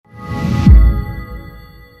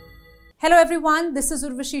Hello everyone, this is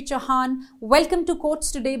Urvashi Chauhan. Welcome to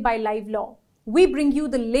Courts Today by Live Law. We bring you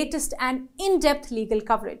the latest and in-depth legal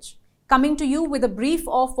coverage, coming to you with a brief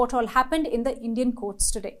of what all happened in the Indian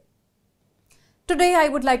courts today. Today I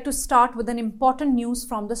would like to start with an important news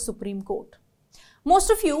from the Supreme Court.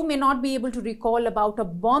 Most of you may not be able to recall about a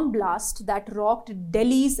bomb blast that rocked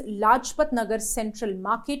Delhi's Lajpat Nagar Central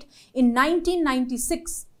Market in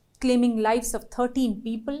 1996, claiming lives of 13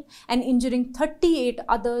 people and injuring 38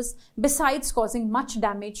 others, besides causing much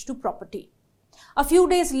damage to property. A few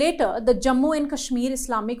days later, the Jammu and Kashmir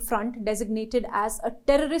Islamic Front, designated as a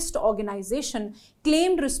terrorist organization,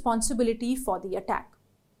 claimed responsibility for the attack.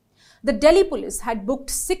 The Delhi police had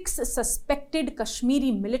booked 6 suspected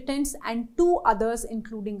Kashmiri militants and 2 others,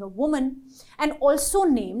 including a woman, and also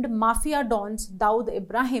named Mafia dons Dawood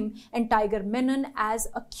Ibrahim and Tiger Menon as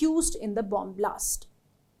accused in the bomb blast.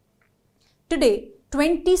 Today,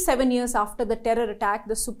 27 years after the terror attack,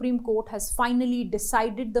 the Supreme Court has finally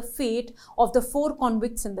decided the fate of the 4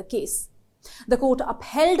 convicts in the case. The court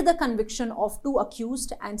upheld the conviction of 2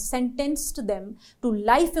 accused and sentenced them to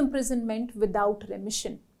life imprisonment without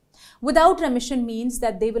remission. Without remission means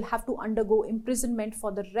that they will have to undergo imprisonment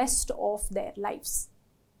for the rest of their lives.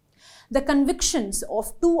 The convictions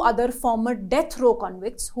of 2 other former death row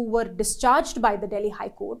convicts who were discharged by the Delhi High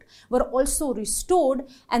Court were also restored,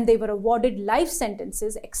 and they were awarded life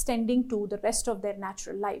sentences extending to the rest of their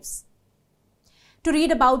natural lives. To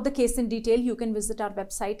read about the case in detail, you can visit our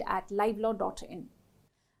website at livelaw.in.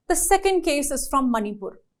 The second case is from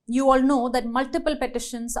Manipur. You all know that multiple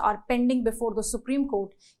petitions are pending before the Supreme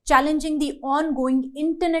Court challenging the ongoing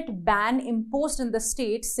internet ban imposed in the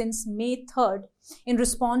state since May 3rd in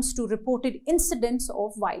response to reported incidents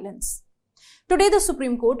of violence. Today, the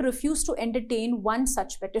Supreme Court refused to entertain one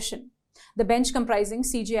such petition. The bench, comprising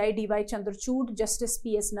CJI D.Y. Chandrachud, Justice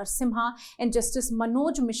P.S. Narasimha and Justice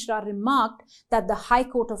Manoj Mishra, remarked that the High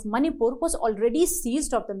Court of Manipur was already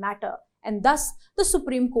seized of the matter, and thus the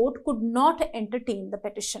Supreme Court could not entertain the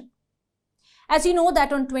petition. As you know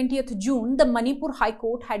that on 20th June, the Manipur High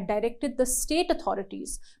Court had directed the state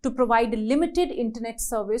authorities to provide limited internet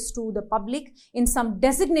service to the public in some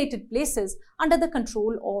designated places under the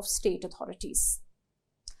control of state authorities.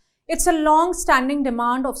 It's a long-standing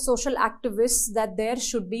demand of social activists that there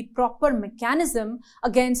should be proper mechanism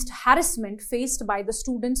against harassment faced by the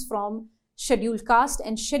students from scheduled caste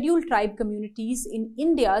and scheduled tribe communities in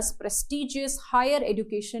India's prestigious higher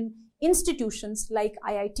education institutions like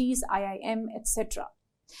IITs, IIM, etc.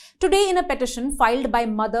 Today, in a petition filed by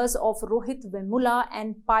mothers of Rohit Vemula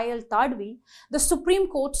and Payal Tadvi, the Supreme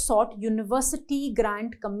Court sought University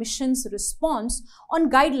Grant Commission's response on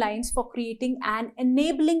guidelines for creating an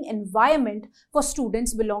enabling environment for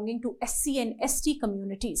students belonging to SC and ST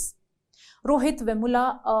communities. Rohit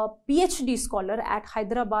Vemula, a PhD scholar at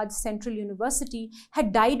Hyderabad Central University,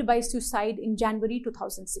 had died by suicide in January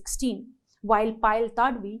 2016, while Payal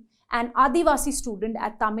Tadvi, an Adivasi student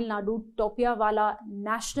at Tamil Nadu Topiawala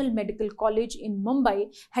National Medical College in Mumbai,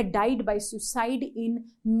 had died by suicide in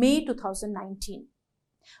May 2019.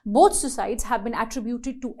 Both suicides have been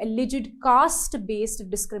attributed to alleged caste-based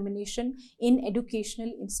discrimination in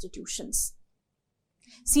educational institutions.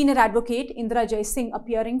 Senior advocate Indra Jaisingh,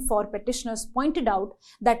 appearing for petitioners, pointed out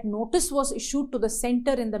that notice was issued to the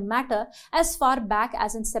centre in the matter as far back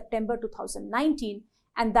as in September 2019,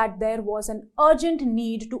 and that there was an urgent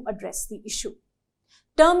need to address the issue.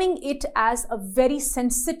 Terming it as a very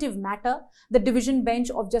sensitive matter, the division bench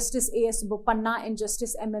of Justice A.S. Bopanna and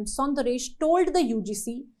Justice M.M. Sondaresh told the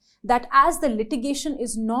UGC that as the litigation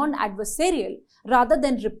is non-adversarial, rather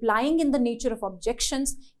than replying in the nature of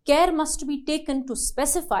objections, care must be taken to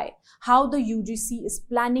specify how the UGC is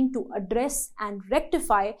planning to address and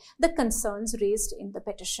rectify the concerns raised in the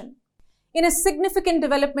petition. In a significant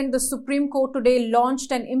development, the Supreme Court today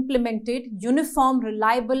launched and implemented uniform,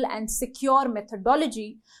 reliable and secure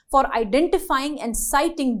methodology for identifying and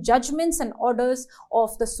citing judgments and orders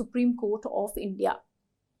of the Supreme Court of India.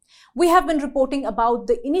 We have been reporting about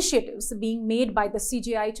the initiatives being made by the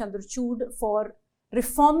CJI Chandrachud for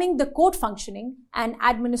reforming the court functioning and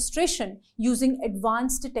administration using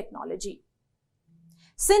advanced technology.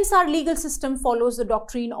 Since our legal system follows the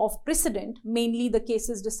doctrine of precedent, mainly the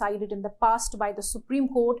cases decided in the past by the Supreme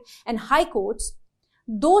Court and High Courts,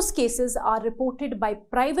 those cases are reported by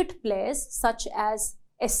private players such as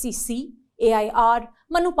SCC, AIR,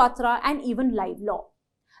 Manupatra and even Live Law.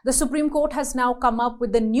 The Supreme Court has now come up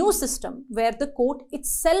with a new system where the court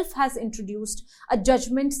itself has introduced a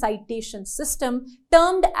judgment citation system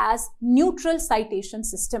termed as neutral citation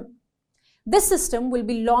system. This system will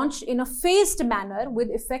be launched in a phased manner with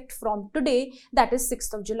effect from today, that is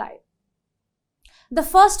 6th of July. The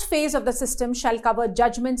first phase of the system shall cover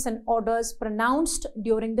judgments and orders pronounced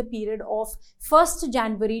during the period of 1st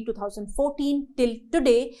January 2014 till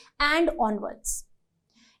today and onwards.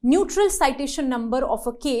 Neutral citation number of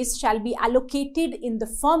a case shall be allocated in the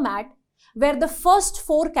format where the first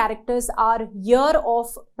 4 characters are year of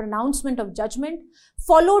pronouncement of judgment,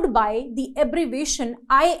 followed by the abbreviation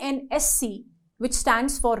INSC, which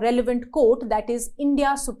stands for relevant court, that is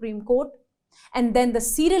India Supreme Court, and then the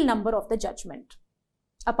serial number of the judgment.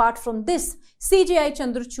 Apart from this, CJI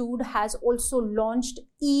Chandrachud has also launched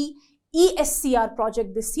ESCR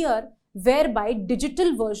project this year, whereby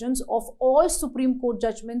digital versions of all Supreme Court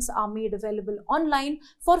judgments are made available online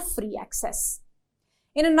for free access.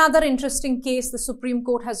 In another interesting case, the Supreme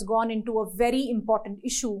Court has gone into a very important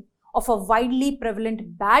issue of a widely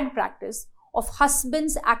prevalent bad practice of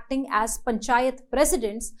husbands acting as panchayat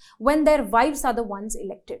presidents when their wives are the ones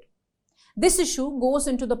elected. This issue goes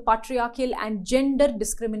into the patriarchal and gender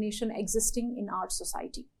discrimination existing in our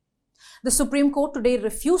society. The Supreme Court today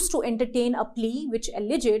refused to entertain a plea which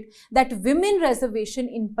alleged that women reservation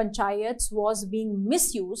in panchayats was being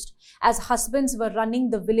misused as husbands were running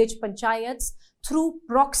the village panchayats through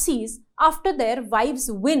proxies after their wives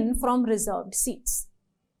win from reserved seats.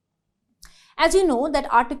 As you know,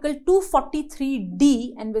 that Article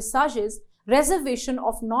 243D envisages reservation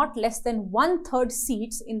of not less than 1/3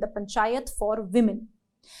 seats in the panchayat for women.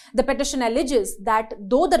 The petition alleges that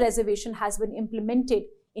though the reservation has been implemented,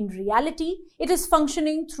 in reality, it is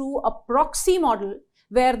functioning through a proxy model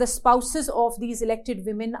where the spouses of these elected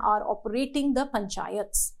women are operating the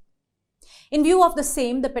panchayats. In view of the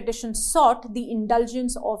same, the petition sought the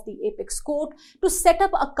indulgence of the apex court to set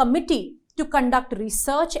up a committee to conduct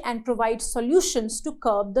research and provide solutions to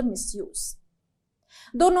curb the misuse.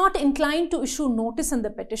 Though not inclined to issue notice in the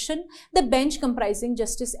petition, the bench comprising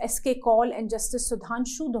Justice S.K. Kaul and Justice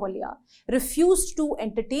Sudhanshu Dholia refused to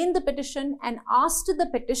entertain the petition and asked the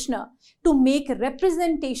petitioner to make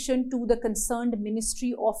representation to the concerned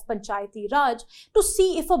Ministry of Panchayati Raj to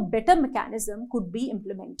see if a better mechanism could be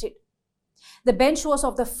implemented. The bench was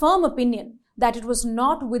of the firm opinion that it was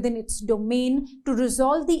not within its domain to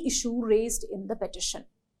resolve the issue raised in the petition.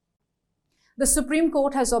 The Supreme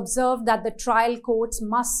Court has observed that the trial courts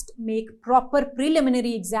must make proper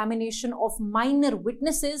preliminary examination of minor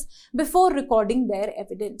witnesses before recording their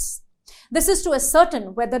evidence. This is to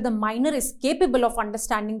ascertain whether the minor is capable of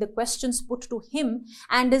understanding the questions put to him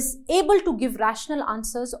and is able to give rational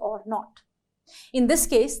answers or not. In this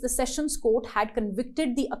case, the Sessions Court had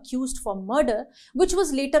convicted the accused for murder, which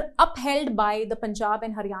was later upheld by the Punjab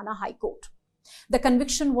and Haryana High Court. The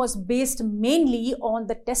conviction was based mainly on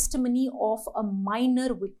the testimony of a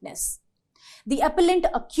minor witness. The appellant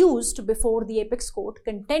accused before the apex court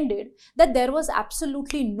contended that there was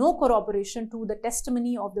absolutely no corroboration to the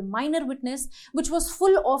testimony of the minor witness, which was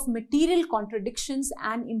full of material contradictions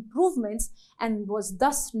and improvements and was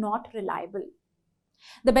thus not reliable.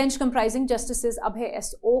 The bench comprising Justices Abhay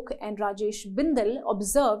S. Oak and Rajesh Bindal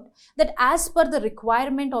observed that as per the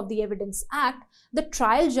requirement of the Evidence Act, the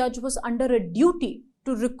trial judge was under a duty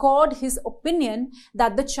to record his opinion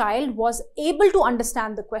that the child was able to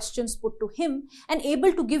understand the questions put to him and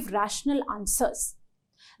able to give rational answers.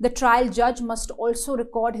 The trial judge must also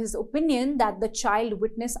record his opinion that the child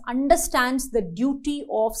witness understands the duty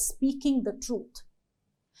of speaking the truth.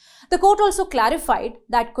 The court also clarified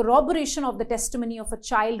that corroboration of the testimony of a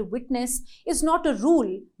child witness is not a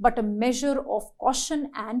rule but a measure of caution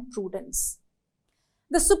and prudence.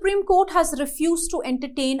 The Supreme Court has refused to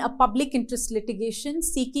entertain a public interest litigation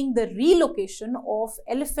seeking the relocation of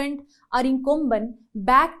elephant Arinkomban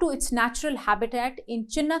back to its natural habitat in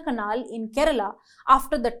Chinnakanal in Kerala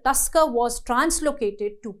after the tusker was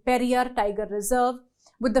translocated to Periyar Tiger Reserve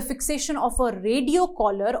with the fixation of a radio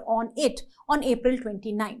collar on it on April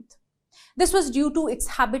 29th. This was due to its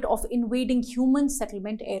habit of invading human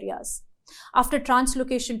settlement areas. After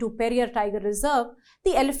translocation to Periyar Tiger Reserve,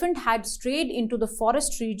 the elephant had strayed into the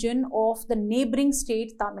forest region of the neighboring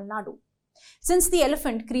state Tamil Nadu. Since the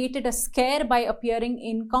elephant created a scare by appearing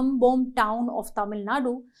in Kambom town of Tamil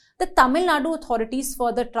Nadu, the Tamil Nadu authorities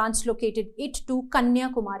further translocated it to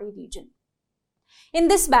Kanyakumari region. In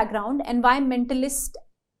this background, environmentalist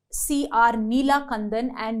C.R. Neela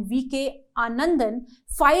Kandan and V.K. Anandan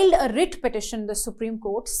filed a writ petition in the Supreme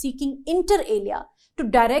Court seeking inter alia to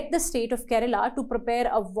direct the state of Kerala to prepare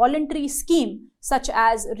a voluntary scheme such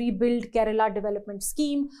as Rebuild Kerala Development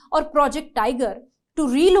Scheme or Project Tiger to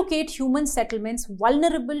relocate human settlements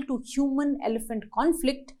vulnerable to human-elephant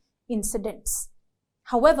conflict incidents.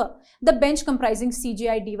 However, the bench comprising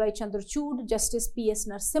CJI D.Y. Chandrachud, Justice P.S.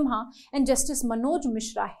 Narasimha and Justice Manoj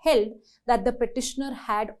Mishra held that the petitioner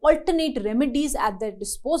had alternate remedies at their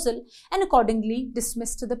disposal and accordingly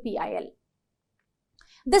dismissed the PIL.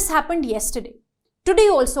 This happened yesterday. Today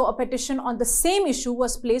also a petition on the same issue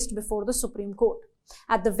was placed before the Supreme Court.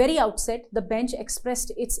 At the very outset, the bench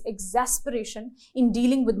expressed its exasperation in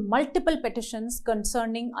dealing with multiple petitions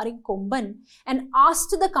concerning Arinkomban and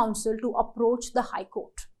asked the council to approach the High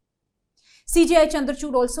Court. CJI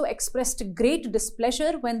Chandrachud also expressed great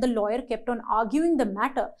displeasure when the lawyer kept on arguing the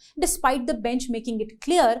matter despite the bench making it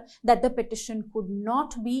clear that the petition could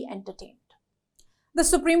not be entertained. The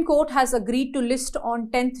Supreme Court has agreed to list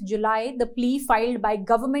on 10th July the plea filed by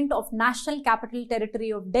Government of National Capital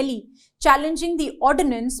Territory of Delhi challenging the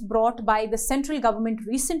ordinance brought by the central government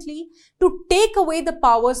recently to take away the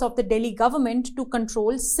powers of the Delhi government to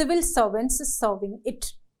control civil servants serving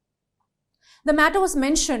it. The matter was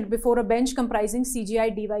mentioned before a bench comprising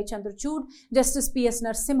CJI D.Y. Chandrachud, Justice P.S.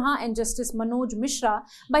 Narasimha and Justice Manoj Mishra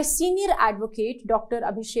by senior advocate Dr.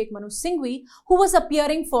 Abhishek Manu Singhvi, who was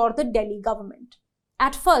appearing for the Delhi government.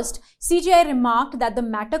 At first, CJI remarked that the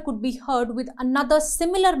matter could be heard with another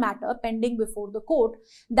similar matter pending before the court,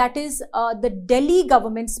 that is, the Delhi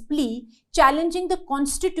government's plea challenging the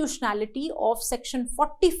constitutionality of Section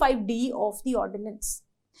 45D of the ordinance.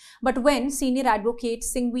 But when senior advocate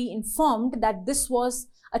Singhvi informed that this was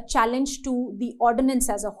a challenge to the ordinance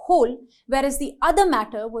as a whole, whereas the other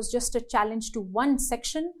matter was just a challenge to one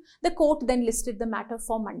section, the court then listed the matter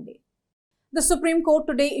for Monday. The Supreme Court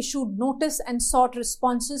today issued notice and sought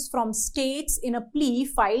responses from states in a plea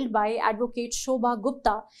filed by Advocate Shobha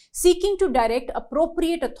Gupta seeking to direct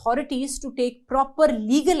appropriate authorities to take proper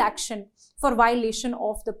legal action for violation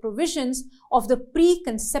of the provisions of the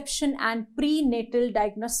Preconception and Prenatal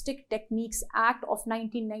Diagnostic Techniques Act of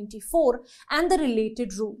 1994 and the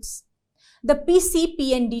related rules. The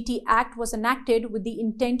PC-PNDT Act was enacted with the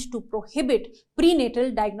intent to prohibit prenatal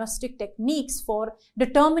diagnostic techniques for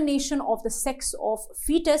determination of the sex of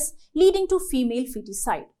fetus leading to female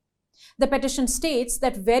feticide. The petition states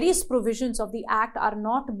that various provisions of the Act are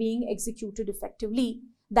not being executed effectively,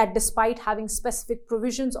 that despite having specific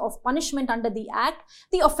provisions of punishment under the Act,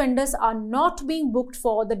 the offenders are not being booked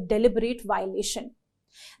for the deliberate violation.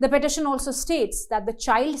 The petition also states that the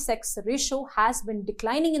child sex ratio has been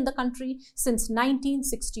declining in the country since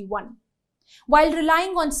 1961. While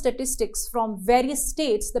relying on statistics from various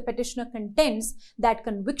states, the petitioner contends that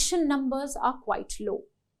conviction numbers are quite low.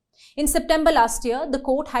 In September last year, the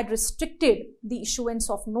court had restricted the issuance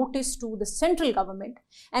of notice to the central government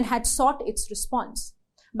and had sought its response.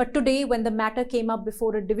 But today, when the matter came up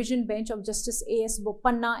before a division bench of Justice A.S.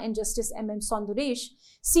 Bopanna and Justice M.M. Sonduresh,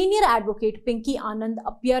 senior advocate Pinky Anand,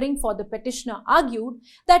 appearing for the petitioner, argued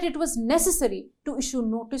that it was necessary to issue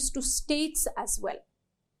notice to states as well.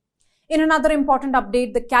 In another important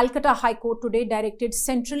update, the Calcutta High Court today directed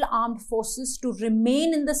Central Armed Forces to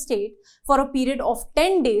remain in the state for a period of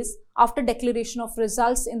 10 days after declaration of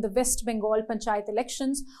results in the West Bengal Panchayat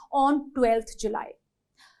elections on 12th July.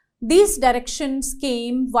 These directions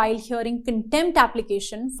came while hearing contempt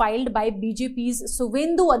application filed by BJP's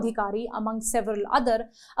Suvendu Adhikari among several other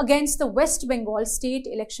against the West Bengal State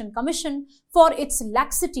Election Commission for its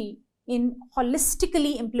laxity in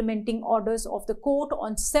holistically implementing orders of the court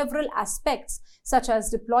on several aspects such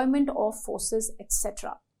as deployment of forces,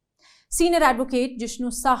 etc. Senior advocate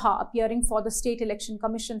Jishnu Saha, appearing for the State Election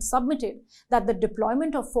Commission, submitted that the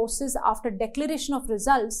deployment of forces after declaration of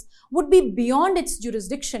results would be beyond its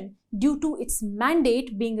jurisdiction due to its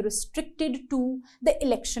mandate being restricted to the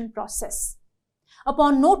election process.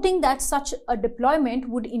 Upon noting that such a deployment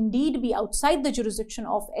would indeed be outside the jurisdiction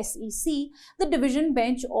of SEC, the division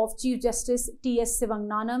bench of Chief Justice T.S.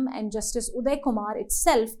 Sivangnanam and Justice Uday Kumar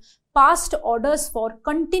itself passed orders for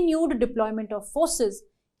continued deployment of forces,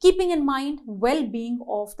 keeping in mind well-being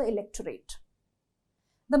of the electorate.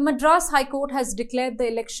 The Madras High Court has declared the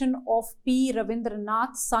election of P.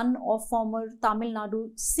 Ravindranath, son of former Tamil Nadu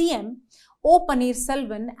CM O.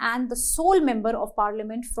 Paneerselvan and the sole member of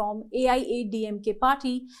parliament from AIADMK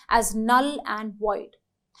party as null and void.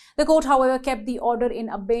 The court, however, kept the order in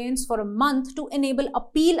abeyance for a month to enable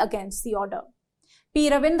appeal against the order. P.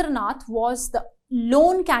 Ravindranath was the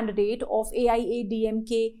lone candidate of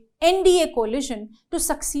AIADMK NDA coalition to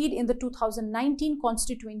succeed in the 2019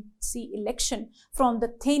 constituency election from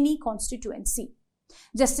the Theni constituency.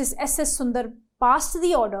 Justice S.S. Sundar passed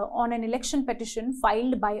the order on an election petition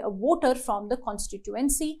filed by a voter from the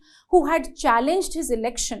constituency who had challenged his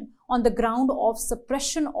election on the ground of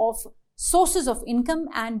suppression of sources of income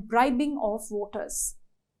and bribing of voters.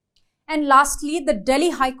 And lastly, the Delhi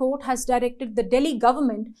High Court has directed the Delhi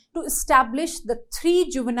government to establish the 3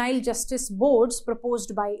 juvenile justice boards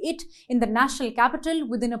proposed by it in the national capital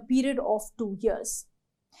within a period of 2 years.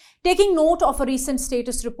 Taking note of a recent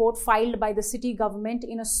status report filed by the city government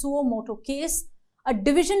in a suo motu case, a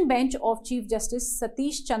division bench of Chief Justice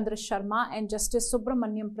Satish Chandra Sharma and Justice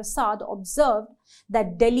Subramaniam Prasad observed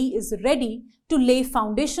that Delhi is ready to lay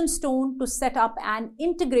foundation stone to set up an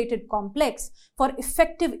integrated complex for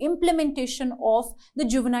effective implementation of the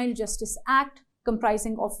Juvenile Justice Act,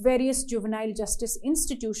 comprising of various juvenile justice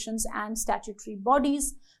institutions and statutory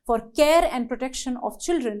bodies for care and protection of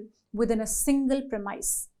children within a single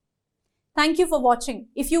premise. Thank you for watching.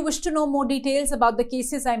 If you wish to know more details about the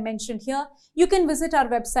cases I mentioned here, you can visit our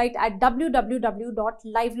website at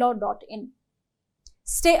www.livelaw.in.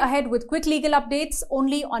 Stay ahead with quick legal updates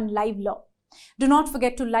only on Live Law. Do not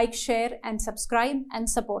forget to like, share, and subscribe and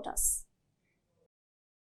support us.